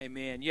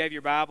Amen. You have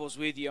your Bibles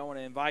with you. I want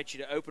to invite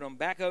you to open them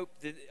back up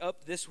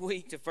this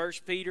week to 1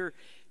 Peter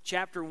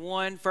chapter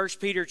 1. 1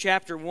 Peter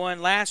chapter 1.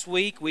 Last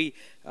week we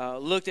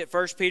looked at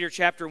 1 Peter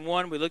chapter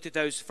 1. We looked at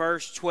those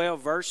first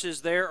 12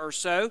 verses there or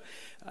so.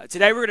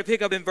 Today we're going to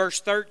pick up in verse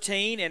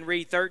 13 and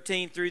read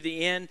 13 through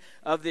the end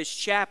of this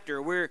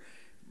chapter. We're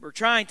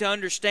trying to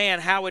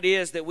understand how it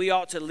is that we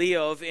ought to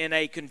live in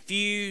a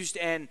confused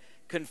and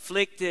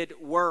conflicted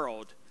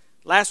world.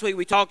 Last week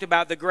we talked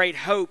about the great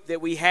hope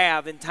that we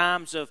have in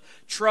times of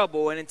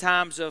trouble and in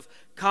times of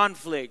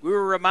conflict. We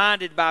were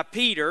reminded by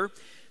Peter,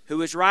 who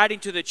was writing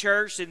to the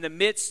church in the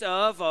midst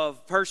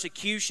of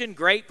persecution,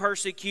 great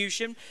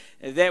persecution,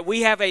 that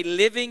we have a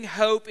living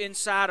hope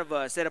inside of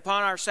us, that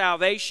upon our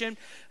salvation,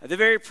 the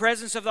very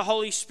presence of the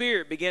Holy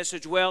Spirit begins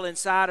to dwell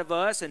inside of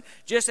us. And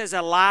just as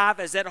alive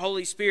as that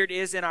Holy Spirit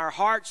is in our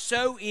hearts,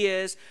 so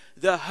is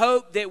the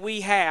hope that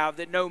we have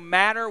that no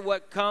matter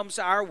what comes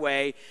our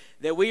way,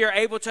 that we are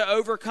able to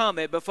overcome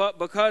it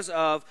because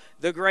of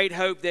the great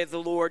hope that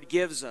the Lord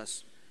gives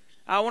us.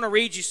 I want to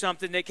read you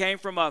something that came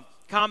from a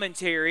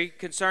commentary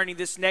concerning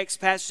this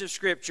next passage of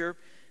Scripture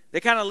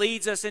that kind of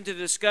leads us into the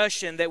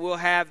discussion that we'll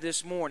have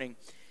this morning.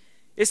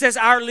 It says,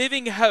 "Our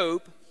living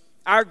hope,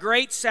 our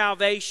great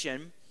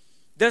salvation,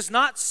 does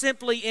not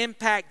simply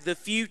impact the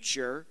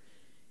future.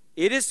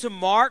 It is to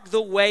mark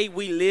the way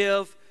we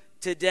live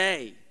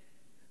today,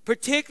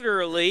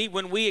 particularly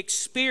when we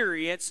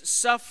experience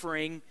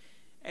suffering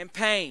and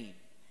pain."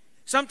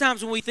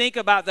 Sometimes when we think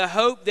about the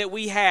hope that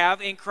we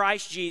have in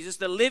Christ Jesus,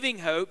 the living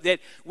hope that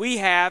we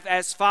have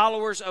as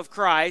followers of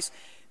Christ,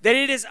 that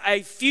it is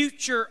a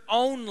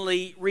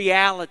future-only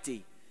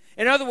reality.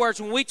 In other words,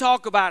 when we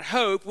talk about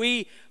hope,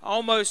 we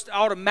almost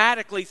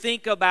automatically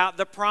think about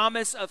the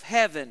promise of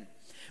heaven.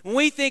 When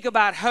we think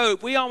about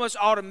hope, we almost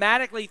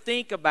automatically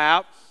think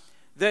about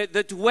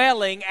the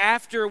dwelling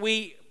after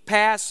we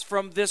pass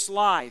from this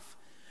life.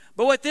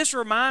 But what this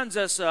reminds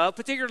us of,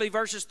 particularly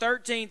verses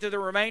 13 through the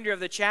remainder of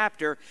the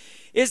chapter,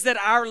 is that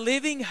our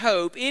living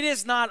hope, it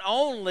is not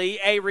only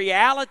a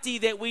reality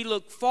that we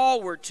look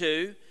forward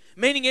to,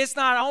 meaning it's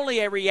not only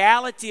a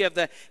reality of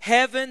the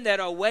heaven that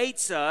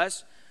awaits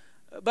us,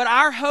 but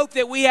our hope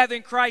that we have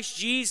in Christ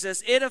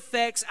Jesus, it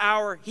affects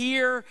our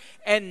here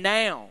and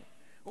now.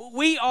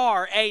 We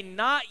are a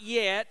not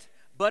yet,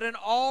 but an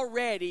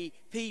already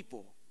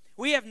people.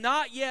 We have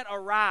not yet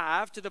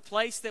arrived to the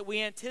place that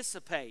we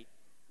anticipate.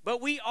 But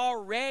we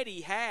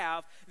already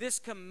have this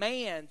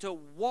command to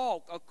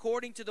walk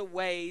according to the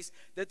ways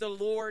that the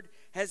Lord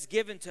has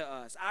given to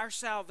us. Our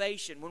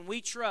salvation, when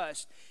we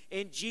trust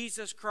in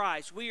Jesus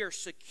Christ, we are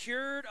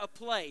secured a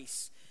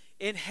place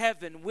in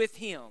heaven with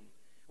Him.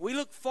 We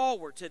look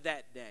forward to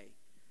that day.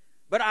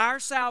 But our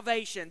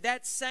salvation,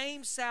 that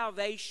same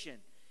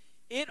salvation,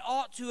 it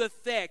ought to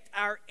affect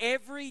our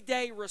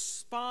everyday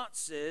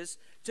responses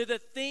to the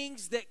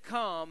things that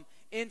come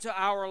into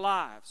our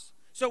lives.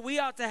 So it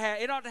ought to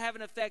have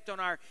an effect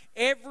on our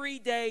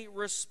everyday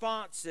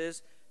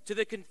responses to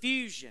the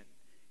confusion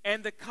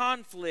and the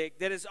conflict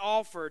that is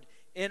offered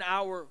in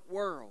our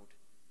world.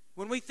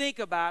 When we think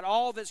about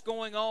all that's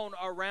going on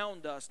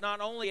around us,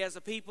 not only as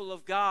a people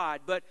of God,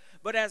 but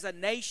as a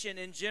nation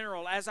in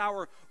general, as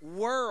our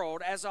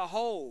world as a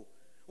whole,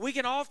 we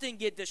can often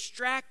get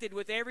distracted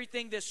with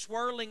everything that's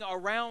swirling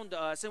around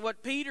us. And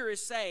what Peter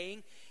is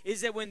saying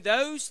is that when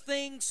those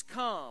things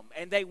come,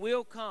 and they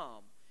will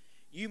come,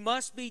 you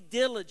must be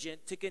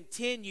diligent to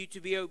continue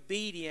to be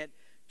obedient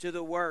to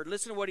the Word.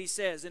 Listen to what he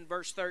says in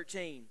verse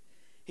 13.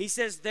 He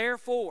says,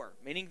 therefore,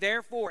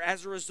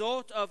 as a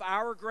result of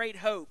our great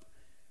hope,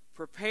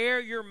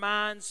 prepare your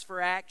minds for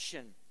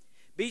action.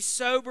 Be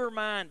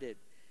sober-minded.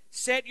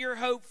 Set your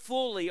hope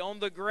fully on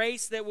the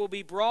grace that will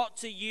be brought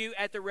to you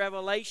at the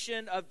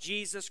revelation of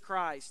Jesus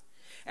Christ.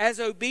 As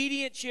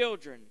obedient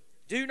children,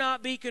 do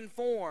not be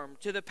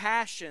conformed to the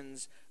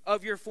passions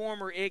of your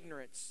former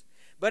ignorance.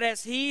 But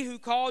as He who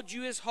called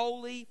you is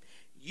holy,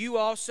 you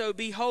also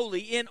be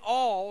holy in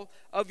all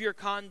of your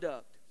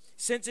conduct.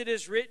 Since it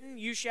is written,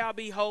 you shall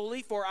be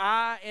holy, for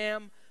I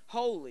am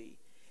holy.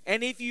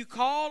 And if you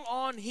call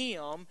on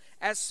Him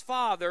as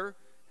Father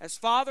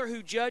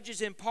who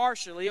judges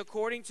impartially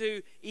according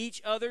to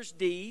each other's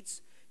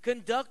deeds,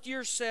 conduct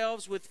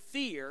yourselves with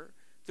fear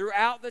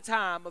throughout the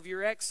time of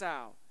your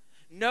exile,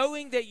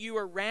 knowing that you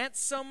are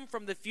ransomed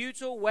from the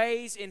futile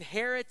ways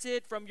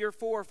inherited from your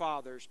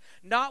forefathers,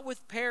 not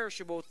with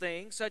perishable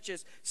things such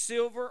as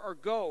silver or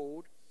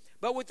gold,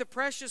 but with the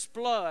precious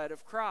blood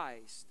of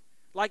Christ,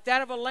 like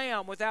that of a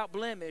lamb without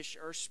blemish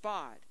or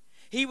spot.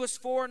 He was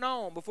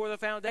foreknown before the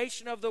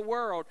foundation of the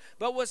world,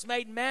 but was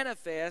made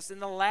manifest in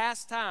the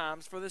last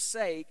times for the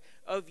sake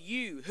of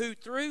you, who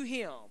through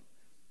Him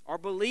are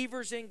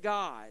believers in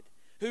God,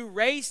 who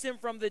raised Him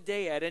from the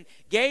dead and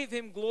gave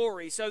Him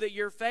glory, so that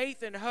your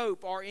faith and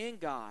hope are in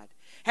God.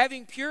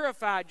 Having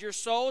purified your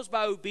souls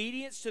by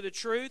obedience to the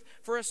truth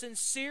for a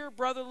sincere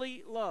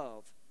brotherly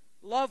love,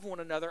 love one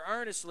another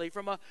earnestly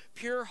from a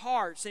pure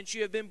heart, since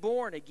you have been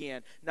born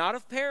again, not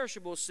of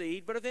perishable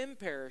seed, but of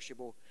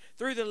imperishable,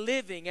 through the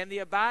living and the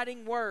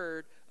abiding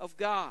Word of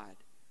God.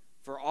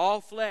 For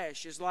all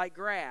flesh is like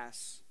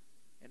grass,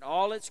 and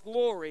all its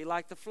glory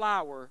like the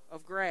flower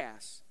of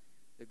grass.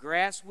 The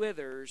grass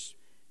withers,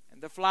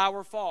 and the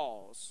flower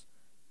falls,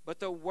 but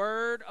the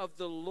word of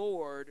the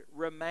Lord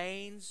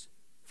remains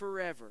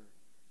forever.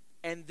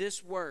 And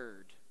this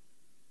word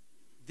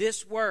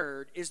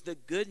is the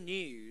good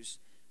news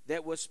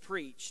that was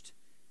preached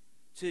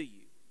to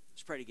you.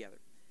 Let's pray together.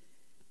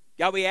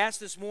 God, we ask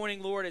this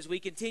morning, Lord, as we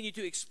continue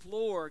to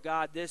explore,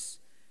 God, this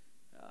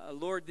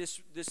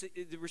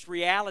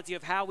reality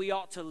of how we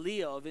ought to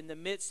live in the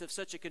midst of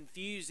such a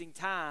confusing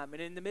time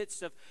and in the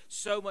midst of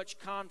so much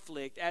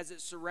conflict as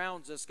it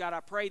surrounds us. God, I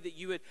pray that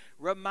you would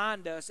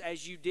remind us,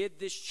 as you did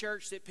this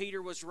church that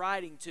Peter was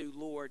writing to,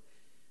 Lord,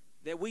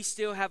 that we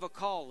still have a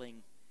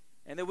calling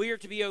and that we are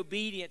to be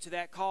obedient to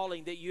that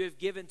calling that you have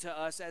given to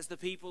us as the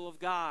people of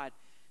God.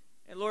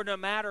 And Lord, no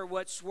matter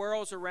what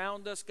swirls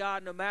around us,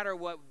 God, no matter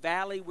what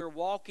valley we're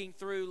walking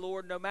through,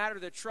 Lord, no matter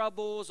the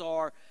troubles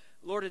or,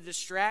 Lord, the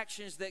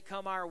distractions that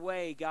come our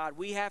way, God,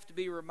 we have to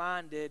be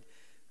reminded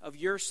of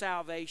your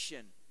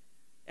salvation.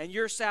 And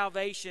your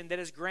salvation that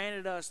has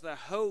granted us the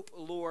hope,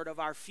 Lord, of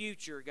our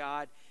future,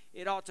 God.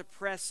 It ought to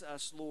press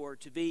us, Lord,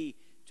 to be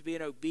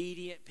an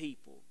obedient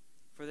people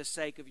for the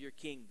sake of your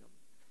kingdom.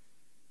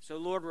 So,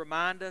 Lord,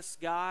 remind us,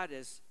 God,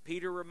 as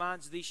Peter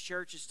reminds these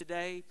churches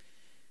today,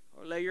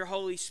 or let your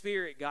Holy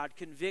Spirit, God,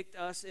 convict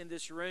us in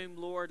this room,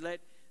 Lord.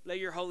 Let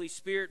your Holy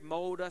Spirit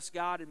mold us,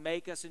 God, and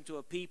make us into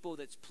a people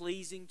that's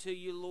pleasing to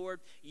you, Lord.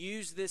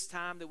 Use this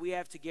time that we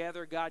have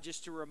together, God,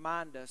 just to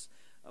remind us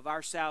of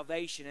our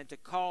salvation and to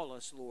call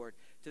us, Lord,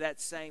 to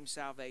that same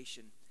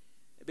salvation.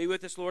 Be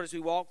with us, Lord, as we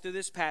walk through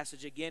this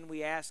passage. Again,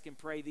 we ask and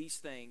pray these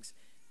things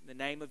in the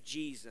name of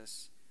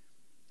Jesus.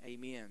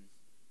 Amen.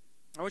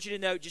 I want you to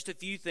note just a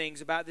few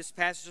things about this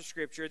passage of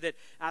Scripture that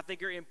I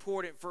think are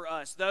important for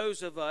us,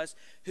 those of us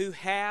who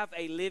have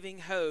a living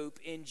hope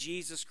in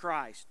Jesus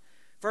Christ.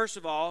 First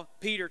of all,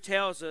 Peter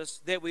tells us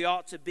that we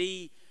ought to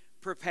be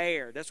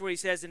prepared. That's what he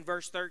says in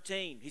verse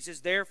 13. He says,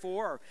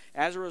 therefore,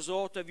 as a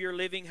result of your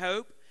living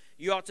hope,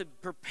 you ought to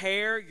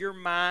prepare your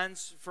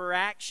minds for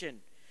action.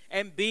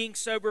 And being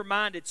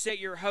sober-minded, set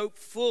your hope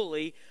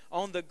fully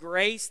on the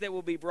grace that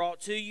will be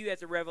brought to you at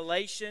the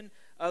revelation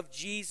of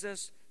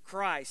Jesus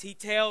Christ. He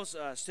tells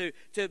us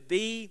to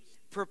be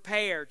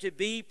prepared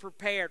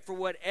for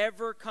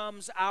whatever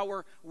comes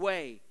our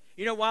way.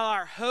 You know, while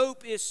our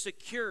hope is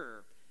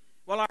secure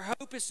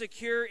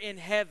in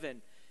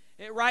heaven,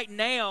 right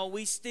now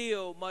we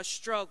still must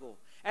struggle.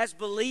 As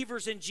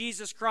believers in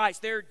Jesus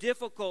Christ, there are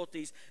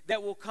difficulties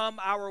that will come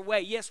our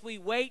way. Yes, we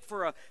wait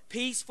for a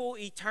peaceful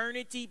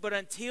eternity, but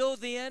until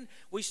then,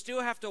 we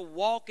still have to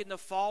walk in the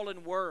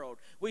fallen world.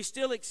 We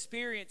still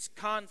experience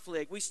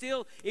conflict. We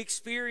still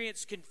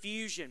experience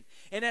confusion.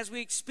 And as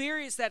we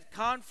experience that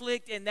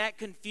conflict and that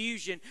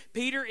confusion,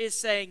 Peter is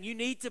saying you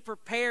need to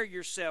prepare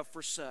yourself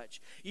for such.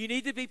 You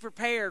need to be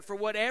prepared for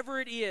whatever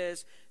it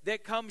is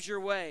that comes your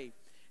way.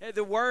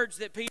 The words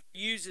that Peter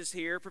uses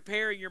here,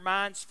 preparing your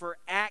minds for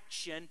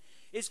action,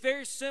 is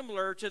very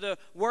similar to the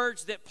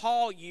words that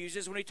Paul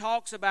uses when he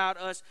talks about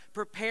us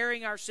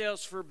preparing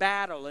ourselves for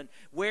battle and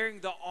wearing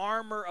the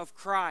armor of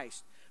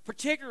Christ.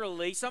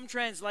 Particularly, some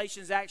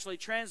translations actually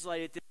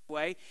translate it this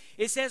way.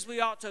 It says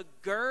we ought to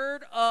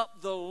gird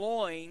up the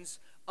loins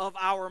of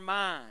our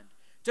mind.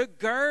 To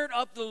gird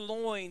up the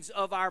loins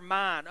of our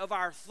mind, of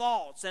our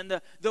thoughts, and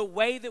the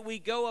way that we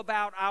go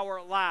about our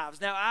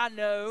lives. Now, I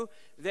know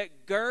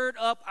that gird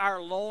up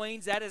our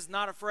loins, that is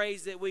not a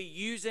phrase that we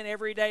use in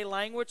everyday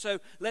language, so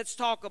let's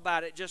talk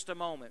about it just a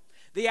moment.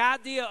 The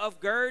idea of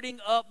girding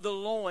up the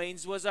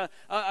loins was a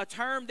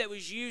term that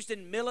was used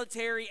in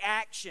military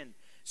action.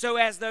 So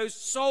as those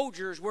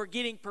soldiers were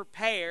getting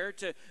prepared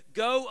to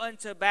go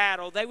unto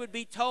battle, they would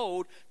be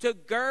told to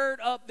gird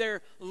up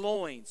their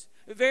loins.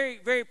 Very,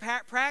 very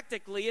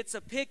practically, it's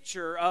a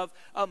picture of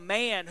a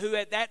man who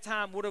at that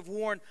time would have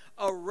worn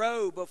a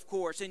robe, of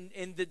course.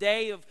 In the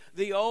day of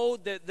the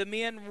old, the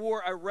men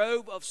wore a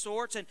robe of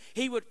sorts, and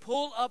he would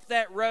pull up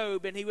that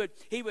robe and he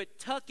would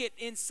tuck it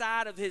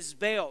inside of his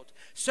belt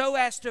so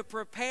as to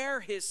prepare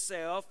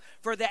himself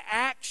for the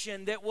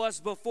action that was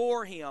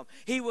before him.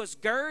 He was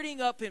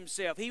girding up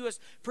himself. He was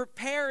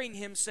preparing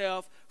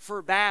himself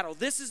for battle.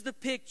 This is the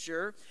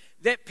picture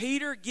that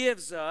Peter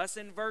gives us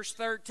in verse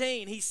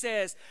 13. He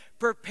says,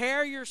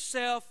 prepare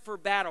yourself for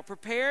battle.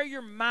 Prepare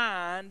your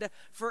mind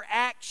for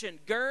action.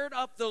 Gird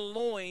up the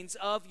loins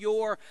of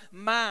your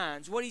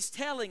minds. What he's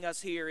telling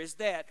us here is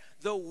that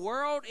the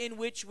world in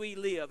which we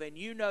live, and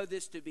you know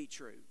this to be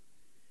true,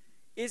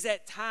 is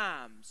at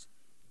times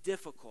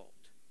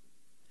difficult.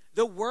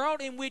 The world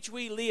in which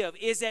we live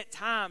is at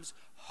times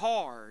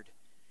hard.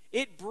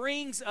 It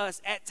brings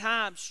us at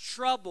times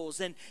troubles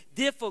and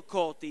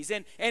difficulties.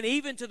 And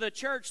even to the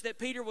church that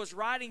Peter was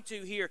writing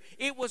to here,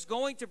 it was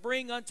going to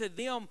bring unto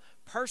them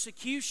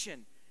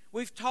persecution.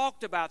 We've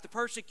talked about the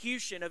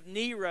persecution of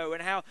Nero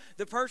and how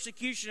the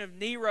persecution of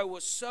Nero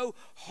was so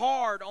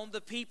hard on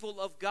the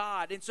people of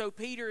God. And so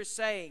Peter is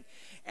saying,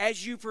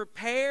 as you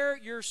prepare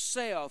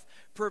yourself,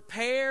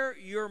 prepare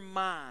your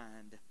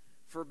mind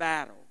for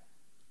battle.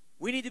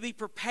 We need to be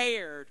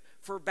prepared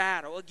for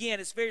battle. Again,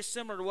 it's very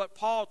similar to what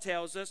Paul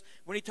tells us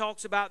when he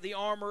talks about the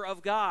armor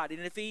of God. In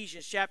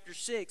Ephesians chapter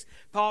 6,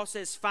 Paul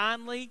says,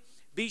 "Finally,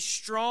 be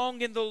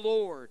strong in the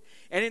Lord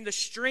and in the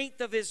strength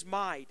of his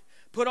might.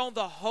 Put on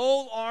the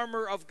whole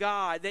armor of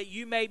God, that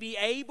you may be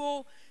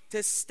able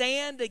to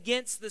stand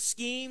against the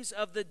schemes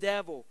of the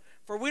devil.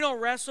 For we don't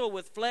wrestle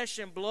with flesh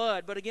and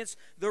blood, but against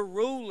the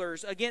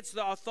rulers, against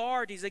the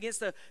authorities, against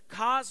the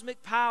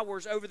cosmic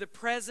powers over the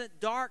present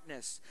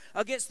darkness,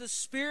 against the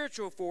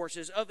spiritual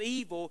forces of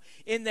evil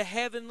in the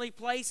heavenly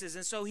places."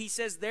 And so he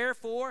says,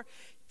 therefore,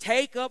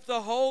 take up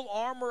the whole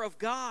armor of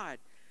God,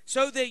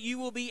 so that you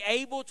will be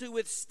able to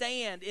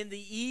withstand in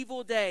the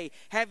evil day,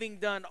 having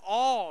done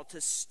all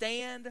to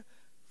stand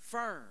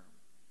firm.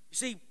 You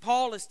see,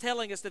 Paul is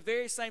telling us the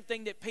very same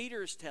thing that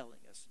Peter is telling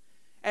us.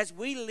 As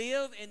we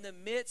live in the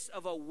midst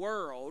of a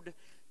world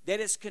that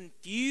is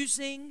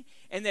confusing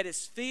and that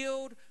is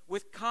filled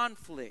with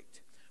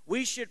conflict,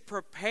 we should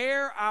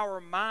prepare our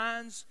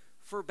minds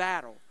for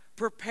battle.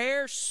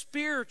 Prepare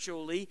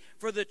spiritually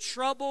for the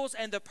troubles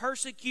and the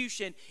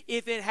persecution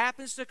if it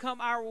happens to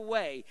come our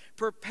way.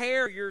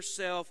 Prepare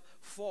yourself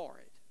for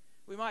it.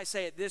 We might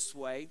say it this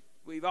way.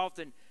 We've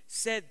often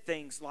said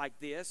things like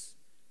this.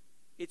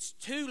 It's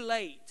too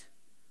late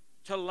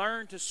to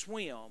learn to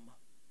swim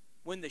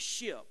when the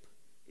ship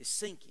is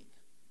sinking.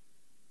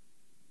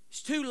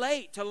 It's too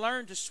late to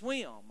learn to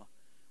swim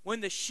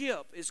when the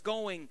ship is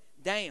going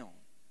down.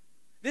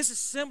 This is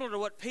similar to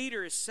what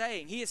Peter is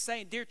saying. He is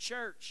saying, dear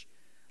church,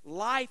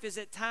 life is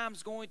at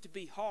times going to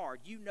be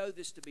hard. You know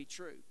this to be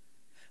true.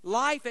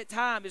 Life at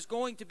times is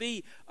going to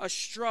be a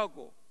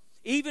struggle.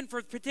 Even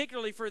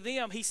particularly for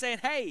them, he's saying,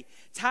 hey,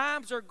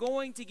 times are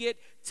going to get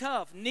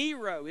tough.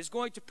 Nero is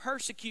going to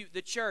persecute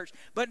the church.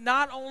 But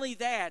not only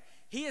that,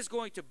 he is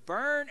going to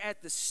burn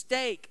at the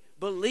stake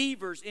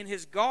believers in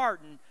his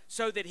garden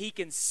so that he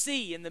can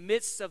see in the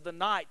midst of the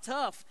night.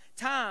 Tough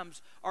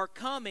times are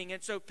coming.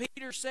 And so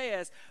Peter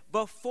says,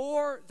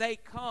 before they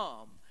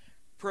come,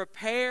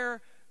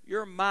 prepare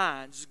your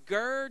minds.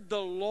 Gird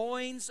the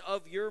loins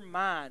of your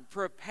mind.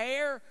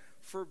 Prepare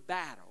for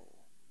battle.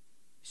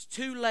 It's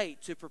too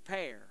late to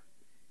prepare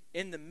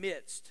in the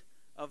midst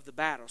of the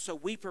battle. So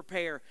we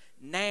prepare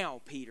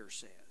now, Peter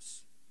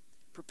says.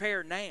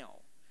 Prepare now.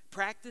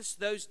 Practice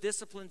those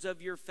disciplines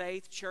of your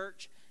faith,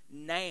 church,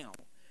 now.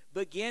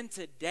 Begin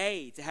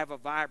today to have a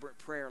vibrant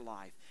prayer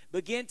life.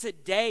 Begin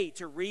today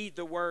to read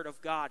the Word of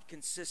God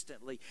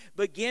consistently.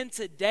 Begin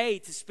today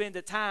to spend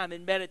a time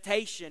in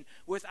meditation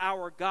with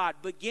our God.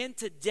 Begin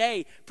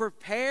today.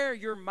 Prepare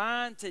your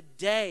mind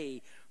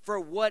today for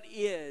what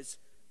is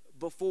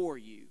before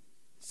you.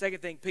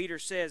 Second thing Peter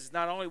says,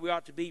 not only we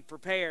ought to be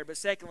prepared, but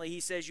secondly, he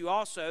says you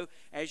also,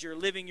 as you're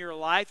living your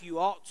life, you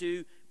ought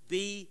to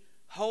be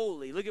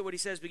holy. Look at what he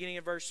says beginning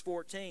in verse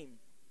 14.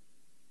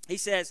 He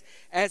says,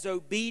 as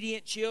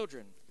obedient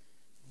children,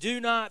 do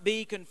not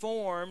be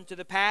conformed to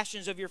the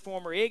passions of your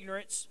former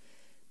ignorance,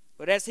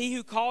 but as he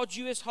who called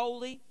you is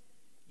holy,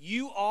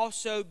 you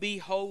also be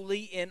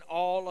holy in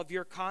all of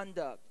your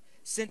conduct.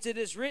 Since it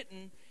is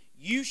written,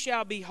 you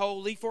shall be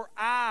holy, for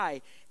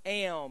I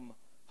am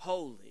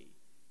holy.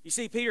 You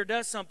see, Peter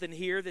does something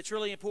here that's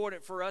really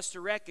important for us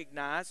to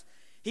recognize.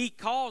 He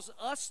calls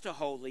us to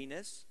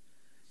holiness,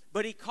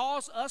 but he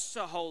calls us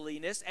to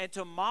holiness and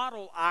to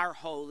model our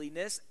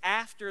holiness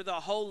after the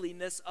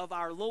holiness of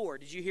our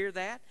Lord. Did you hear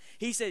that?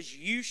 He says,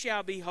 you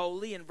shall be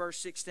holy in verse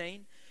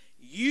 16.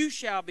 You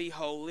shall be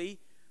holy,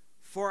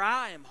 for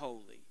I am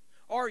holy.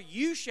 Or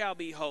you shall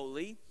be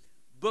holy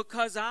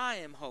because I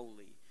am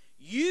holy.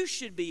 You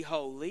should be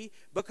holy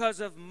because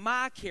of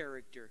my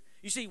character.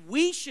 You see,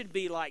 we should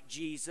be like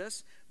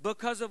Jesus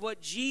because of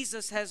what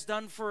Jesus has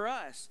done for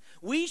us.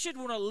 We should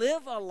want to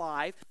live a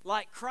life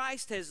like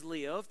Christ has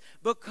lived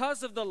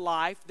because of the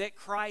life that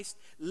Christ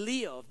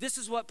lived. This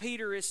is what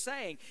Peter is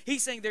saying.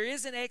 He's saying there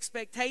is an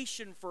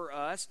expectation for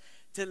us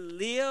to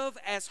live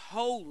as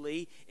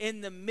holy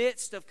in the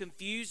midst of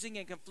confusing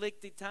and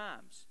conflicted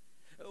times.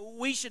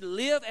 We should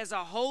live as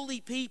a holy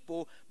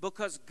people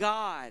because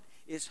God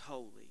is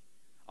holy.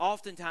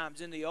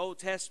 Oftentimes in the Old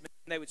Testament,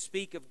 when they would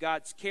speak of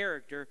God's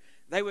character,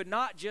 they would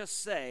not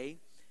just say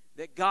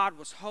that God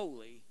was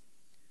holy,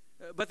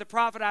 but the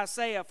prophet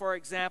Isaiah, for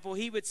example,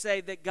 he would say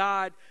that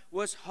God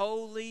was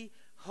holy,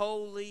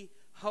 holy,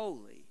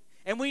 holy.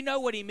 And we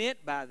know what he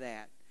meant by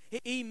that.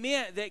 He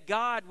meant that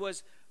God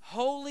was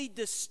wholly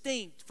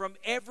distinct from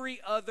every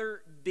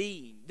other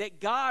being, that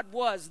God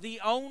was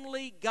the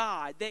only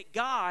God, that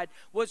God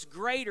was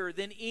greater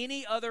than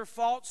any other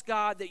false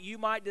god that you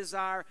might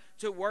desire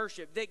to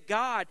worship, that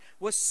God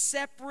was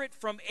separate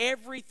from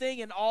everything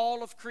in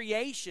all of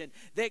creation,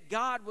 that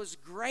God was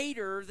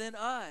greater than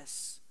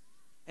us.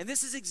 And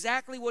this is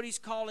exactly what he's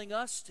calling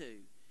us to.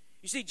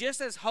 You see,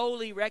 just as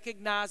holy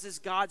recognizes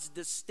God's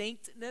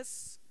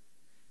distinctness,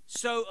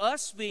 so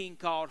us being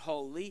called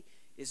holy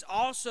is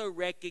also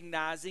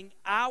recognizing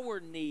our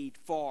need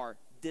for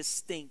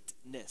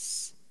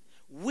distinctness.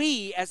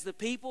 We, as the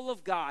people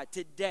of God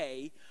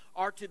today,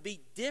 are to be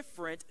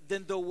different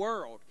than the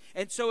world.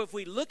 And so if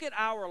we look at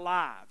our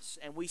lives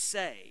and we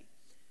say,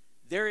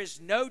 there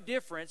is no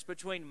difference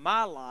between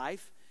my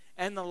life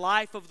and the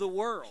life of the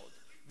world,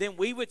 then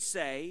we would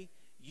say,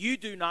 you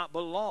do not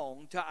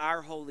belong to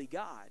our holy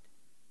God.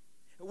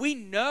 We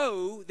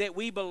know that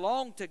we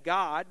belong to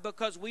God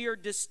because we are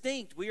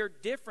distinct. We are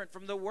different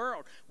from the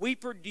world. We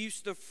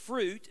produce the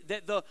fruit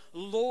that the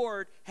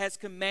Lord has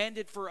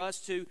commanded for us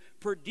to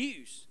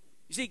produce.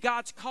 You see,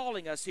 God's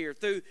calling us here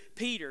through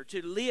Peter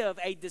to live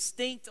a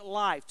distinct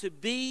life, to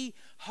be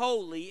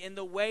holy in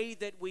the way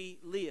that we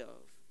live.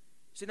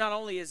 See, not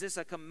only is this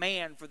a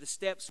command for the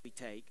steps we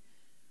take,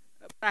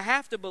 but I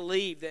have to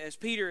believe that as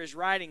Peter is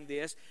writing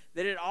this,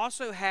 that it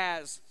also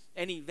has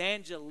an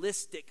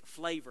evangelistic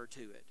flavor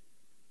to it.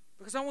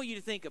 Because I want you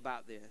to think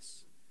about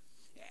this.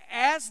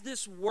 As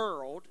this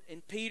world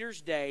in Peter's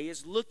day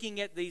is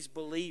looking at these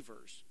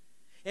believers,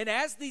 and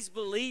as these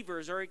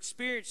believers are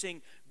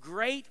experiencing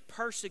great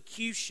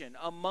persecution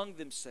among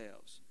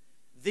themselves,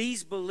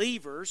 these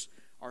believers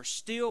are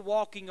still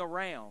walking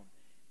around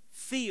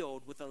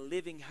filled with a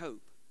living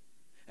hope.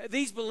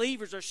 These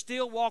believers are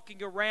still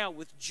walking around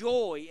with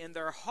joy in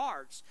their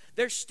hearts.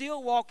 They're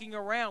still walking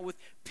around with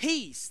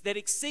peace that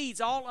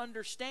exceeds all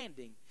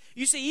understanding.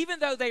 You see, even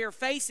though they are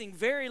facing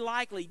very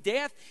likely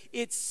death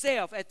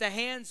itself at the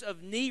hands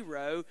of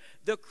Nero,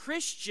 the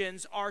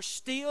Christians are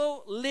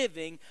still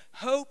living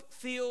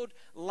hope-filled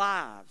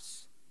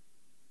lives.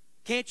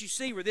 Can't you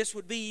see where this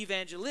would be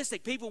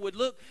evangelistic? People would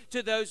look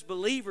to those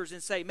believers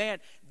and say, man,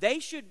 they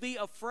should be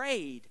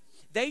afraid.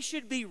 They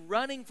should be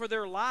running for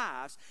their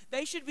lives.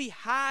 They should be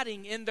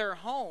hiding in their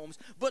homes.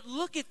 But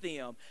look at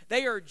them.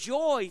 They are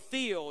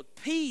joy-filled,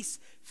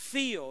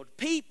 peace-filled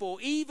people,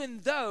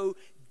 even though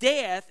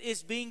death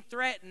is being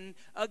threatened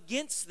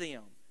against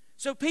them.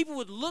 So people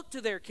would look to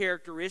their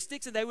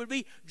characteristics and they would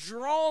be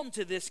drawn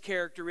to this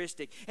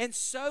characteristic. And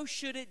so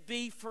should it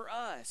be for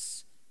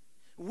us.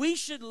 We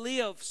should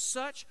live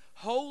such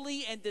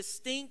holy and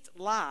distinct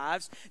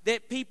lives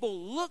that people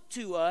look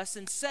to us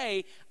and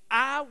say,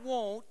 I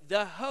want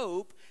the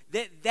hope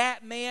that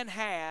that man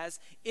has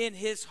in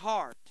his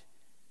heart.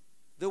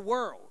 The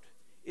world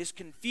is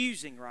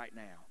confusing right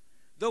now.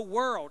 The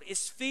world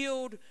is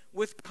filled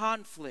with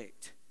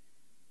conflict.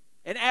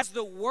 And as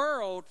the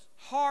world's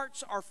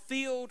hearts are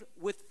filled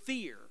with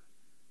fear,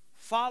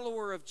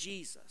 follower of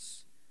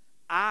Jesus,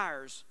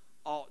 ours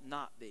ought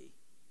not be.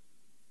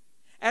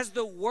 As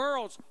the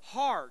world's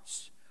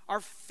hearts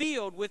are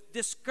filled with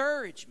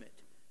discouragement,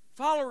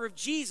 follower of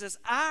Jesus,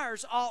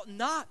 ours ought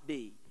not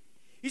be.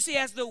 You see,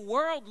 as the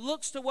world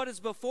looks to what is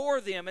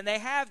before them and they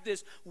have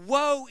this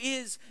woe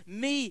is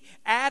me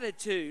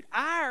attitude,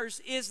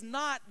 ours is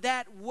not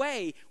that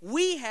way.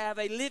 We have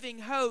a living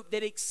hope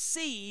that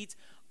exceeds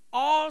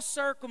all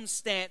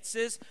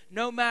circumstances,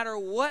 no matter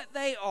what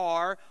they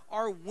are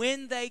or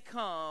when they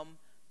come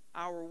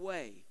our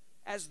way.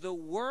 As the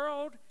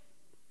world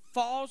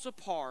falls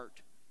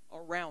apart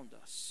around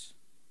us,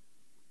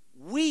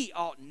 we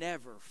ought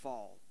never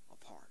fall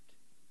apart.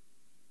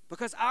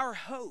 Because our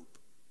hope,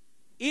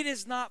 it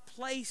is not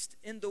placed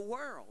in the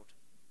world.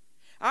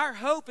 Our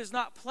hope is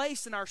not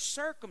placed in our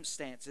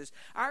circumstances.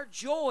 Our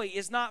joy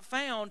is not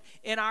found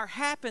in our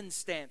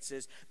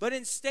happenstances, but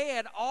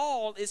instead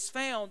all is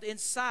found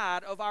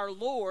inside of our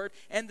Lord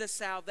and the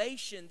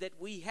salvation that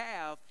we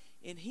have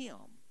in Him.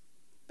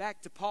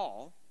 Back to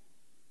Paul.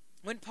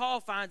 When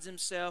Paul finds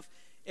himself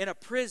in a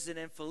prison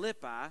in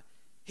Philippi,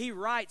 he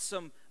writes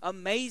some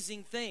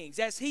amazing things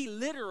as he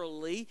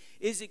literally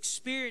is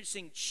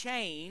experiencing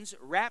chains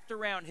wrapped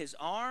around his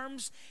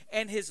arms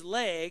and his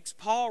legs.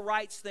 Paul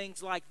writes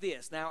things like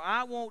this. Now,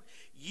 I want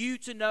you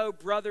to know,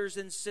 brothers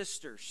and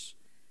sisters,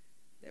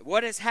 that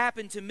what has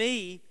happened to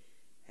me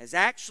has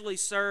actually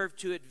served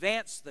to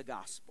advance the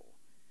gospel.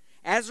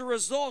 As a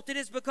result, it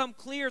has become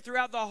clear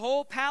throughout the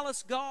whole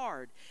palace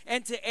guard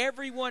and to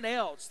everyone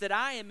else that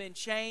I am in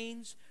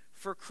chains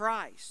for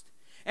Christ.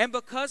 And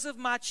because of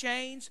my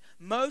chains,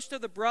 most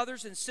of the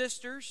brothers and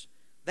sisters,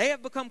 they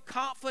have become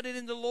confident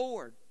in the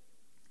Lord.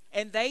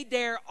 And they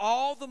dare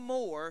all the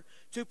more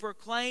to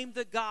proclaim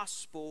the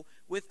gospel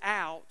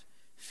without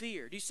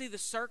fear. Do you see the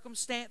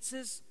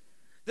circumstances?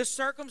 The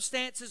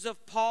circumstances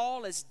of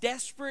Paul, as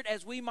desperate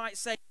as we might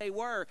say they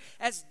were,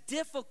 as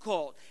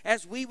difficult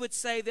as we would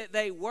say that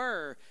they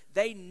were,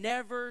 they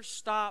never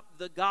stopped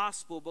the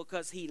gospel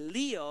because he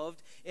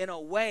lived in a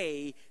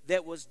way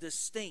that was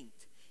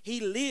distinct. He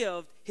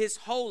lived his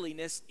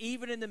holiness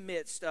even in the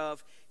midst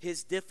of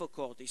his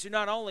difficulty. So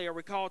not only are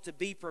we called to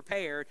be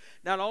prepared,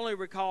 not only are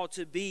we called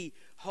to be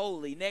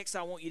holy, next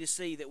I want you to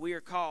see that we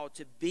are called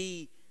to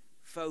be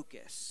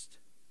focused.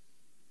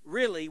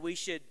 Really, we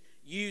should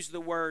use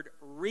the word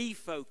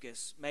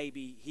refocus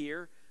maybe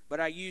here, but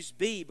I use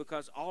be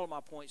because all of my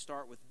points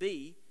start with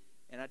be,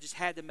 and I just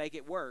had to make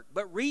it work.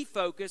 But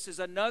refocus is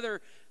another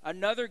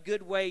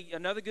good way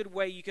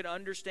you can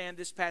understand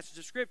this passage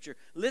of Scripture.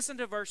 Listen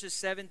to verses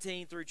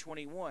 17 through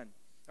 21,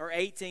 or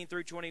 18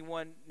 through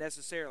 21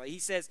 necessarily. He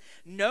says,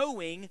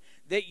 knowing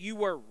that you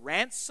were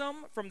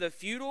ransomed from the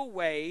futile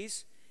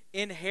ways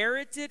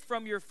inherited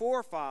from your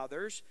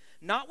forefathers,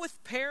 not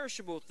with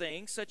perishable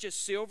things such as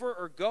silver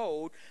or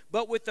gold,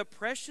 but with the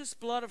precious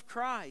blood of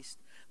Christ,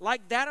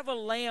 like that of a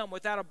lamb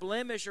without a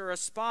blemish or a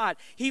spot.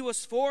 He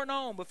was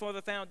foreknown before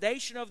the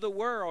foundation of the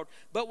world,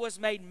 but was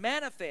made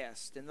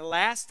manifest in the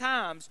last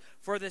times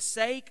for the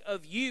sake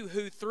of you,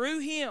 who through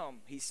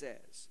him, he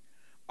says,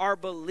 are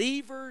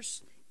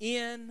believers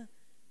in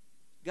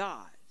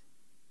God.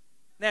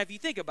 Now, if you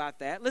think about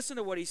that, listen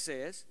to what he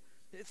says.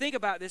 Think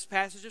about this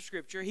passage of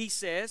Scripture. He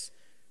says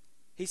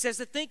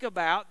to think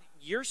about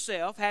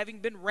yourself having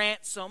been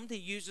ransomed. He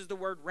uses the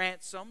word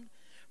ransomed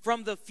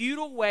from the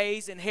futile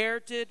ways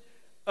inherited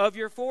of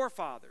your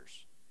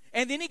forefathers.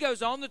 And then he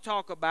goes on to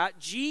talk about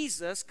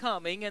Jesus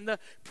coming and the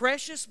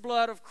precious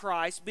blood of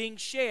Christ being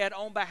shed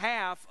on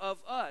behalf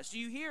of us. Do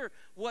you hear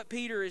what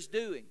Peter is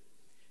doing?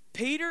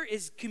 Peter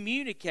is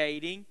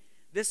communicating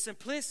the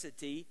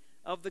simplicity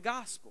of the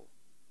gospel.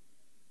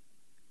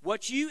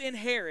 What you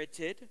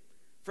inherited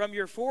from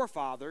your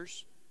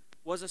forefathers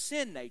was a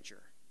sin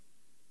nature.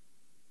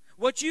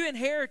 What you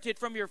inherited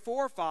from your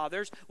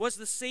forefathers was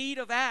the seed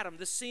of Adam,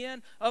 the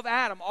sin of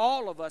Adam.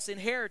 All of us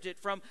inherited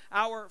from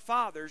our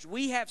fathers.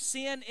 We have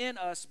sin in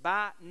us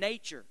by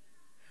nature.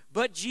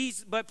 But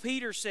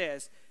Peter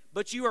says,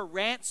 but you are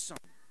ransomed.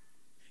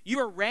 You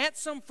are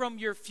ransomed from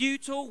your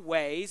futile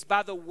ways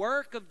by the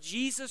work of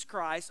Jesus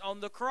Christ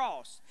on the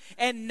cross.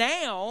 And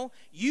now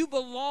you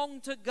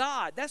belong to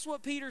God. That's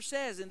what Peter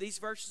says in these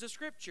verses of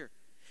Scripture.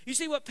 You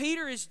see, what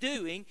Peter is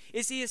doing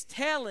is he is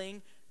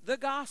telling the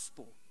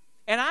gospel.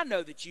 And I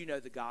know that you know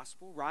the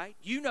gospel, right?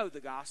 You know the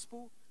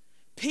gospel.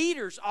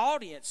 Peter's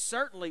audience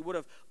certainly would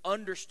have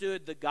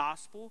understood the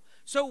gospel.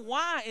 So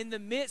why, in the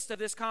midst of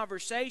this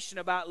conversation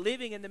about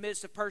living in the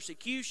midst of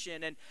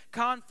persecution and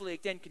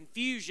conflict and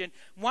confusion,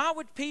 why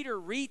would Peter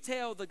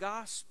retell the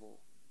gospel?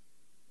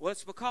 Well,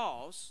 it's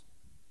because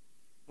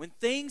when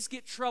things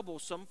get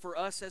troublesome for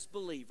us as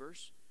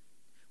believers,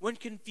 when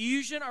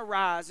confusion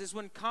arises,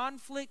 when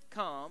conflict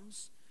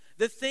comes,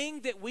 the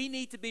thing that we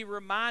need to be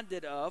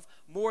reminded of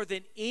more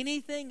than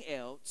anything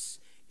else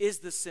is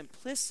the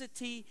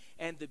simplicity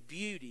and the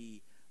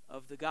beauty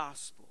of the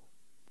gospel.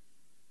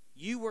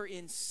 You were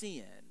in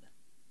sin,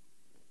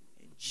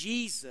 and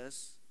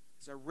Jesus,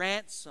 as a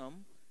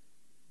ransom,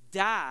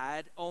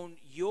 died on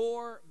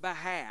your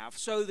behalf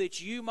so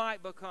that you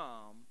might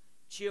become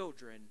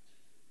children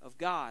of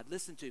God.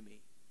 Listen to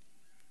me.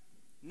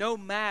 No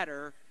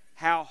matter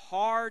how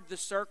hard the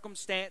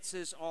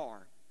circumstances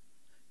are,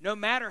 no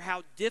matter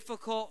how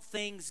difficult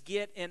things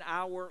get in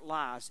our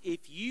lives,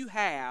 if you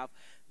have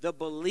the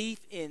belief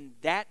in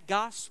that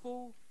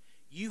gospel,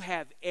 you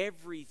have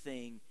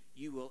everything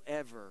you will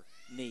ever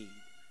need.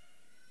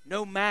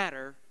 No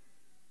matter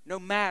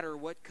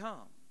what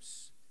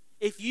comes.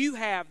 If you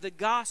have the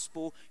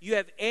gospel, you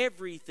have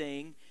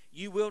everything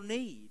you will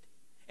need.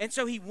 And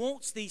so he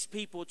wants these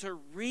people to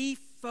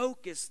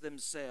refocus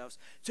themselves,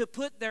 to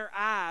put their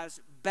eyes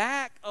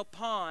back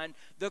upon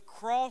the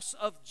cross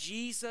of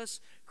Jesus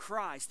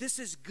Christ. This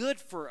is good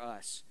for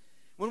us.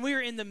 When we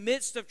are in the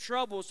midst of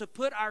troubles, to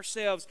put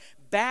ourselves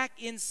back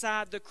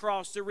inside the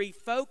cross, to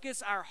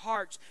refocus our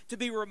hearts, to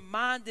be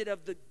reminded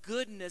of the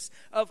goodness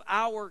of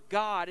our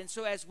God. And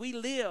so as we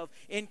live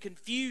in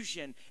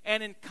confusion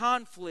and in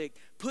conflict,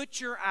 put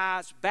your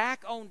eyes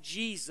back on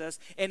Jesus,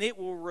 and it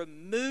will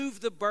remove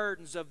the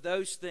burdens of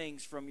those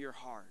things from your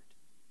heart.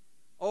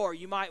 Or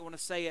you might want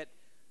to say it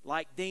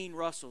like Dean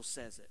Russell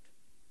says it.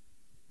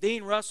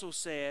 Dean Russell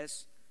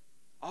says,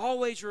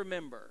 always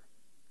remember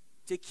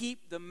to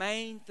keep the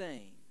main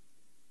thing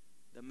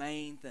the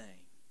main thing.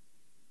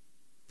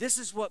 This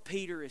is what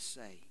Peter is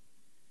saying.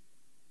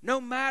 No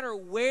matter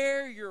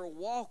where you're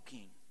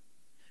walking,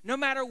 no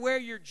matter where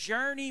your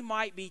journey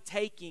might be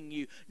taking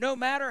you, no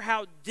matter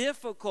how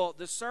difficult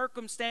the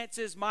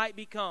circumstances might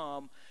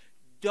become,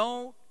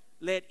 don't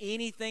let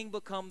anything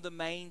become the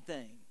main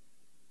thing,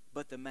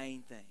 but the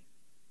main thing.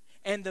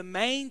 And the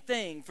main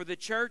thing for the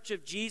church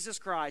of Jesus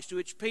Christ, to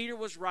which Peter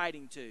was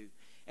writing to,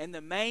 and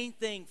the main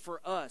thing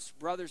for us,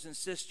 brothers and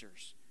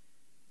sisters,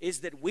 is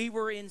that we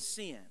were in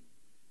sin,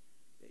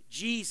 that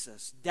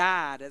Jesus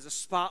died as a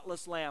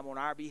spotless lamb on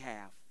our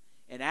behalf,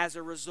 and as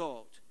a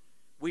result,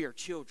 we are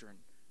children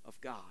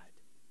of God.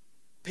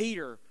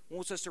 Peter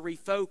wants us to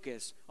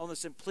refocus on the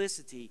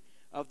simplicity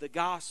of the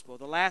gospel.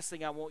 The last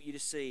thing I want you to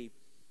see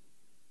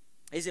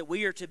is that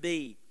we are to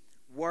be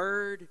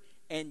word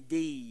and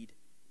deed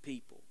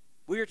people.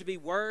 We are to be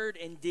word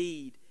and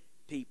deed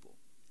people.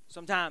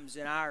 Sometimes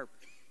in our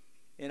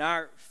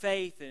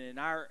faith and in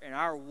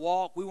our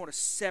walk, we want to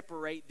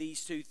separate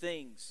these two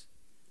things.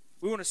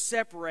 We want to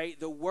separate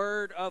the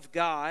Word of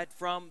God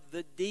from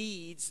the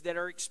deeds that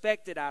are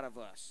expected out of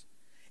us.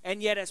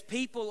 And yet, as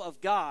people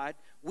of God,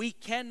 we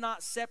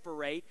cannot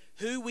separate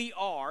who we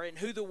are and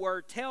who the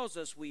Word tells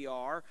us we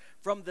are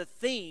from the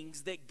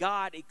things that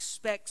God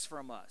expects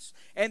from us.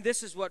 And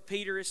this is what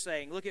Peter is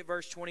saying. Look at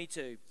verse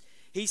 22.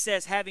 He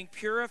says, having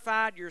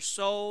purified your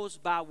souls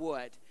by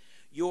what?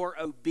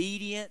 Your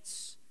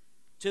obedience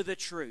to the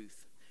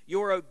truth.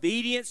 Your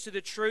obedience to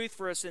the truth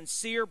for a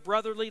sincere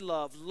brotherly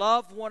love.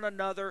 Love one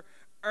another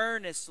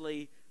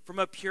earnestly from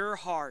a pure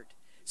heart,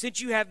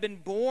 since you have been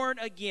born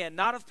again,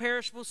 not of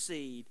perishable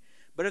seed,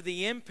 but of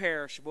the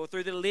imperishable,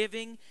 through the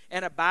living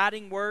and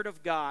abiding Word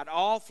of God.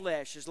 All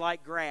flesh is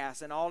like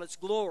grass, and all its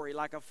glory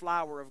like a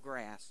flower of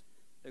grass.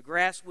 The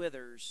grass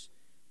withers,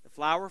 the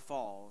flower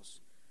falls,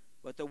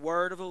 but the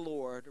word of the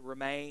Lord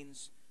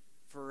remains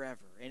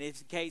forever. And in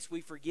case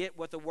we forget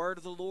what the word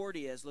of the Lord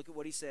is, look at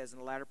what he says in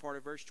the latter part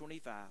of verse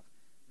 25.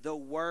 The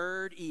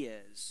word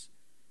is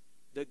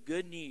the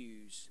good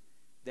news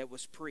that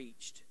was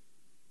preached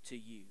to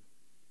you.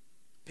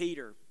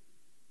 Peter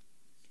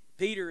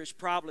is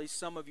probably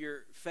some of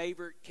your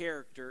favorite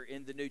character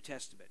in the New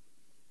Testament.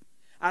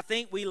 I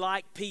think we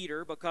like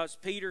Peter because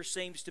Peter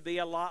seems to be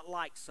a lot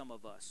like some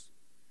of us.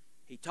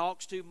 He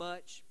talks too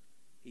much.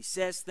 He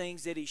says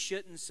things that he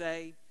shouldn't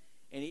say.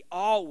 And he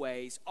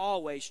always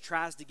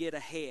tries to get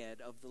ahead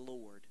of the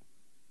Lord.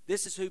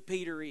 This is who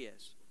Peter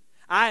is.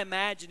 I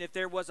imagine if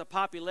there was a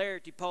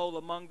popularity poll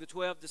among the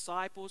 12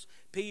 disciples,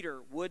 Peter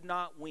would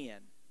not win.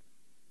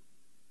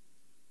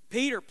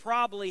 Peter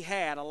probably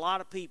had a lot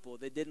of people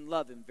that didn't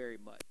love him very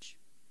much.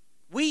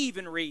 We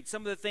even read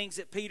some of the things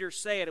that Peter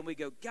said and we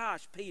go,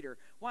 gosh, Peter,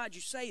 why'd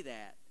you say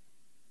that?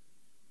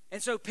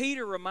 And so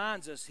Peter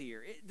reminds us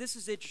here, this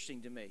is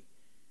interesting to me,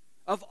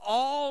 of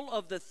all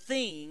of the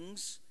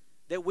things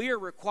that we are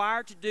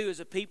required to do as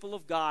a people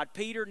of God,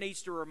 Peter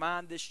needs to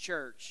remind this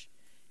church,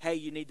 hey,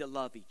 you need to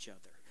love each other.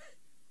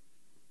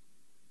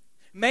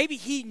 Maybe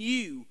he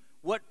knew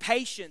what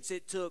patience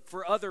it took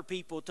for other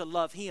people to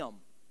love him.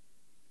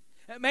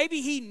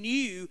 Maybe he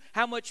knew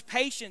how much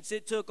patience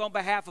it took on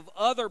behalf of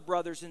other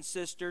brothers and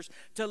sisters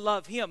to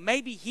love him.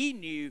 Maybe he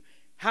knew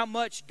how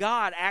much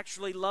God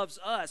actually loves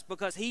us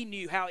because he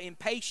knew how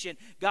impatient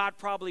God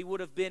probably would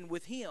have been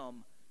with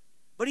him.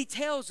 But he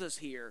tells us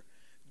here,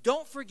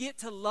 don't forget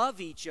to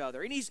love each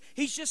other. And he's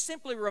just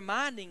simply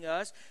reminding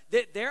us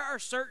that there are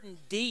certain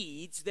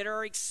deeds that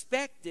are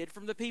expected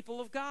from the people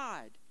of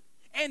God.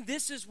 And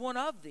this is one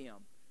of them.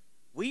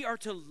 We are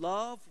to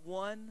love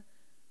one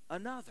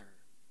another.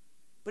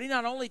 But he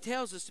not only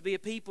tells us to be a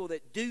people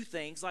that do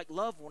things like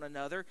love one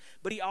another,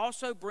 but he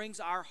also brings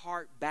our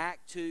heart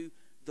back to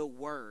the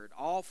Word.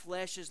 All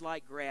flesh is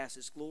like grass,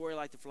 its glory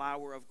like the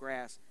flower of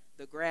grass.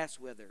 The grass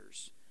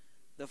withers,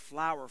 the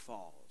flower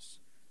falls,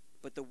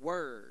 but the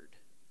Word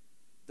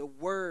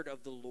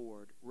of the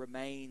Lord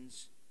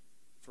remains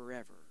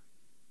forever.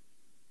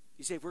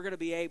 You see, if we're going to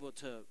be able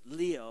to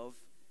live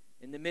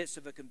in the midst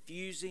of a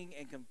confusing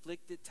and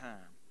conflicted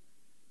time,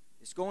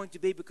 it's going to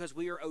be because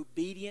we are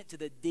obedient to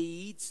the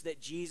deeds that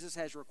Jesus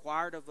has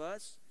required of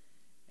us,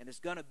 and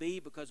it's going to be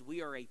because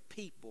we are a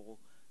people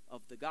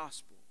of the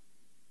gospel.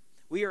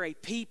 We are a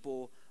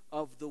people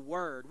of the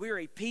Word. We are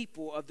a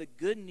people of the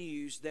good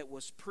news that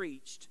was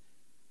preached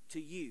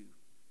to you.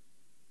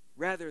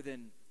 Rather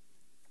than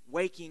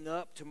waking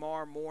up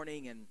tomorrow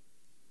morning and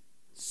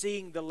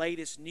seeing the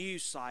latest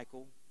news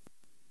cycle,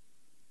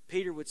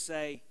 Peter would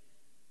say,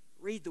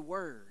 read the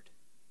Word.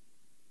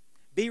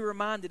 Be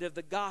reminded of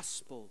the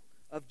gospel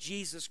of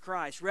Jesus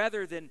Christ.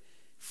 Rather than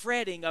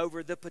fretting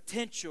over the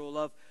potential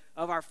of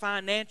our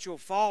financial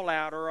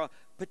fallout or a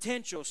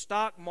potential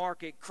stock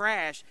market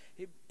crash,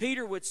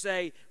 Peter would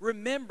say,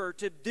 remember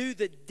to do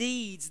the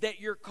deeds that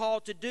you're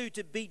called to do,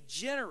 to be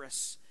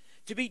generous.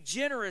 To be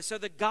generous so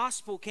the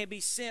gospel can be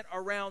sent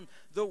around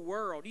the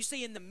world. You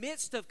see, in the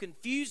midst of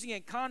confusing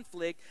and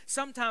conflict,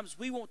 sometimes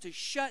we want to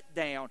shut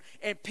down.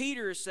 And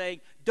Peter is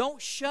saying,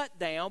 don't shut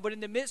down, but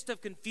in the midst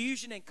of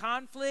confusion and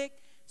conflict,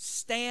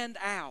 stand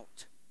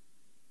out.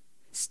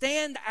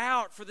 Stand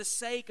out for the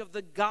sake of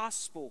the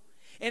gospel.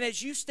 And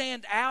as you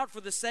stand out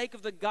for the sake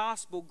of the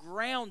gospel,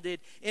 grounded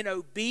in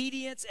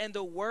obedience and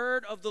the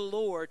word of the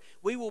Lord,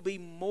 we will be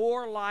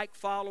more like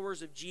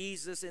followers of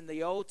Jesus in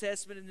the Old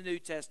Testament and the New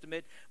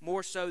Testament,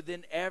 more so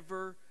than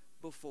ever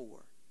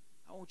before.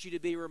 I want you to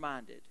be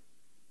reminded,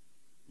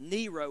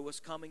 Nero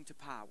was coming to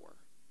power.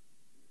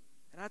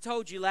 And I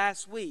told you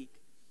last week,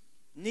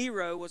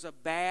 Nero was a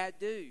bad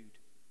dude.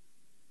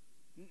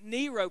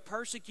 Nero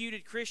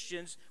persecuted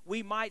Christians,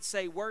 we might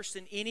say, worse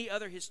than any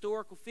other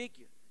historical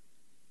figure.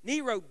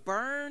 Nero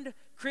burned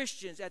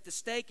Christians at the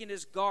stake in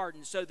his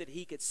garden so that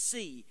he could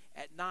see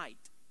at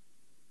night.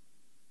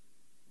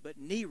 But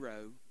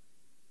Nero,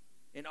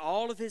 in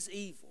all of his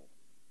evil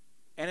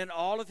and in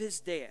all of his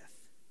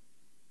death,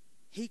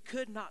 he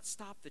could not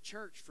stop the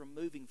church from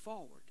moving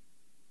forward.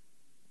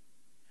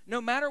 No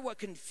matter what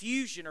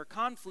confusion or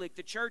conflict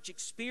the church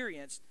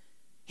experienced,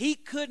 he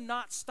could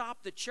not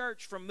stop the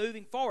church from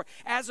moving forward.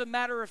 As a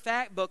matter of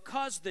fact,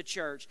 because the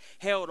church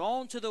held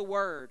on to the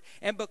word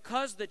and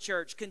because the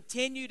church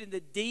continued in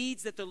the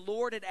deeds that the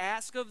Lord had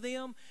asked of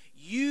them,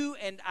 you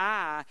and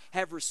I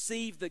have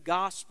received the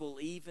gospel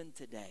even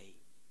today.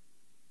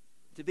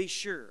 To be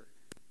sure,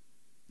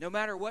 no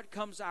matter what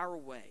comes our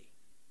way,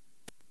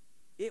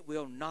 it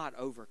will not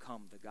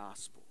overcome the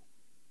gospel.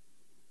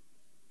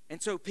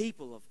 And so,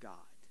 people of God,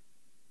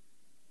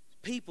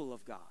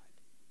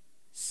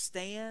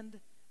 stand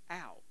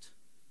out.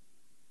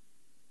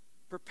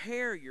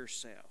 Prepare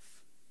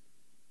yourself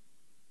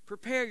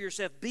Prepare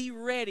yourself. Be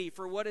ready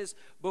for what is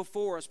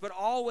before us, but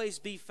always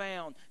be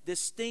found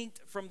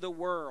distinct from the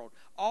world.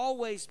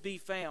 Always be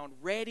found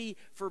ready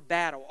for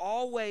battle.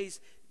 Always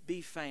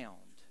be found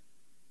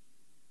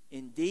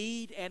in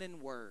deed and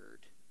in word.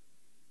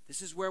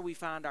 This is where we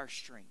find our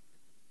strength.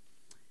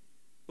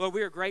 Lord,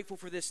 we are grateful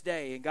for this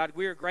day. And God,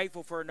 we are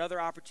grateful for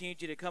another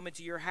opportunity to come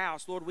into your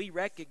house. Lord, we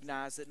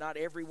recognize that not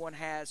everyone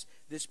has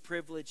this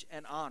privilege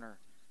and honor.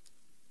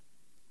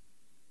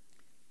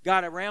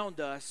 God, around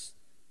us,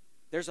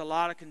 there's a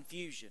lot of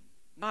confusion.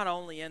 Not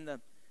only in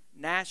the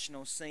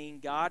national scene,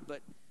 God,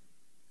 but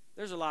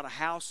there's a lot of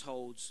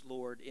households,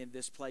 Lord, in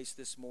this place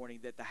this morning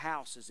that the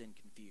house is in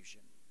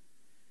confusion.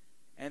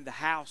 And the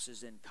house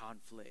is in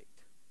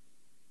conflict.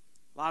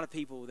 A lot of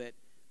people that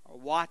are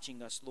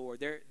watching us,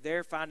 Lord,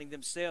 they're finding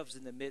themselves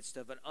in the midst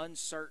of an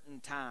uncertain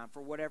time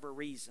for whatever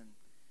reason.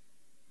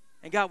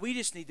 And God, we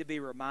just need to be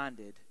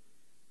reminded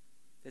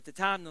that the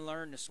time to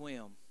learn to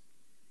swim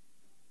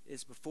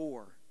is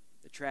before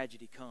the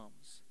tragedy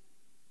comes.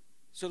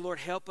 So, Lord,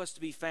 help us to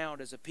be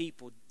found as a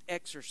people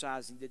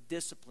exercising the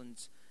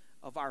disciplines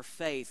of our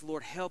faith.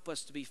 Lord, help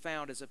us to be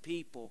found as a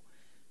people,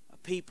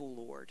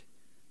 Lord,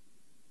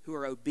 who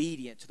are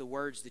obedient to the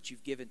words that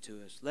you've given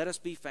to us. Let us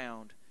be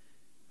found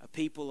a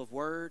people of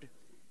word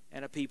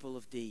and a people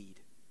of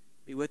deed.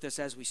 Be with us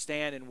as we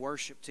stand and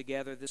worship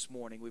together this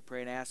morning. We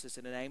pray and ask this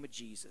in the name of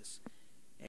Jesus.